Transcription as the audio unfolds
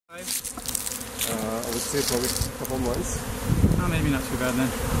say probably a couple months. Oh, maybe not too bad then.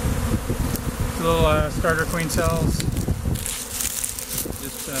 Little starter queen cells.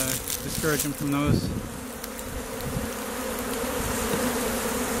 Just discourage them from those.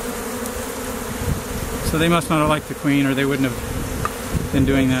 So they must not have liked the queen, or they wouldn't have been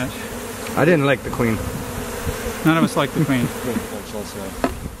doing that. I didn't like the queen. None of us like the queen.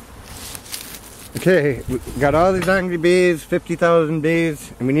 Okay, we got all these angry bees, 50,000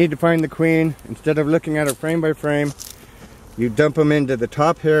 bees, and we need to find the queen. Instead of looking at her frame by frame, you dump them into the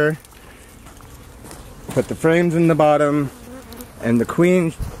top here, put the frames in the bottom, and the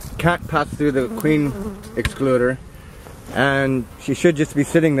queen can't pass through the queen excluder, and she should just be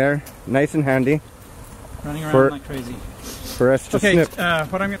sitting there, nice and handy. Running around like crazy. For us to snip.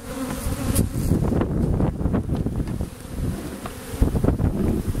 What I'm gonna...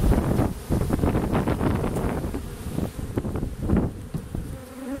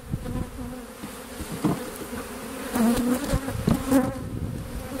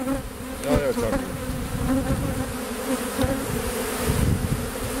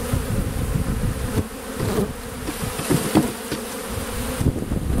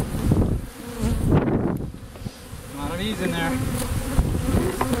 in there.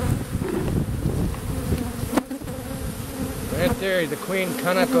 Right there, the queen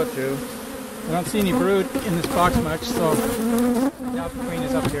cannot go through. I don't see any brood in this box much, so now the queen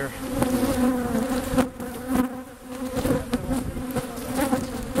is up here.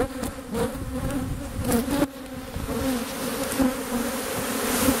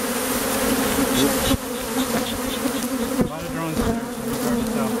 A lot of drones in there, so it's hard to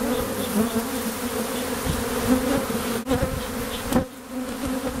tell.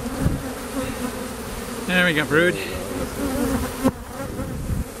 There we go, brood.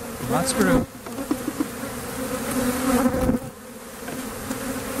 Lots of brood.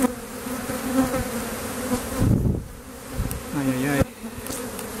 Ay, ay, ay.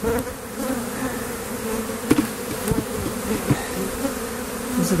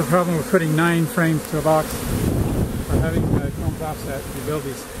 This is the problem with putting 9 frames to a box, or having combs offset. You build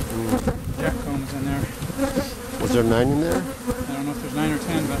these jack combs in there. Was there 9 in there? I don't know if there's 9 or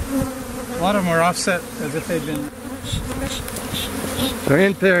 10, but a lot of them were offset as if they'd been... So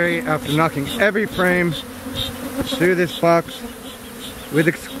in theory, after knocking every frame through this box with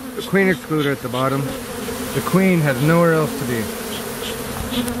a queen excluder at the bottom, the queen has nowhere else to be.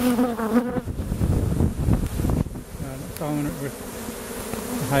 Following it with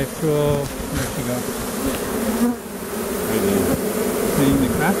the hive tool. Where'd she go? Cleaning the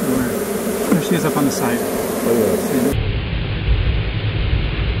craft, or where? There she is up on the side. Oh, yeah.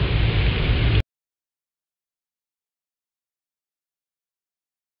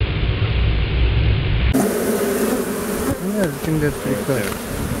 I think that's pretty close.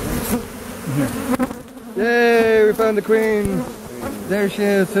 Yay! We found the queen! There she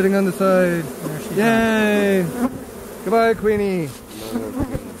is, sitting on the side. Yay! Goodbye, Queenie!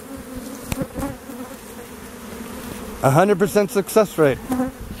 100% success rate.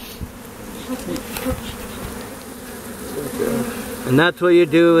 And that's what you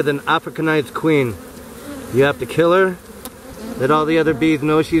do with an Africanized queen. You have to kill her, let all the other bees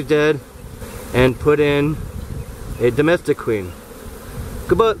know she's dead, and put in a domestic queen.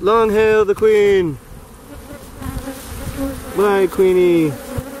 Goodbye, long hail the queen! Bye, Queenie! I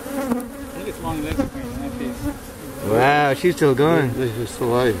think it's long legs queen in that piece. Wow, she's still going. She's still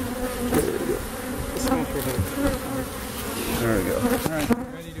alive. There we go. There we go. Alright,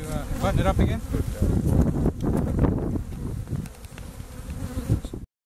 ready to button it up again?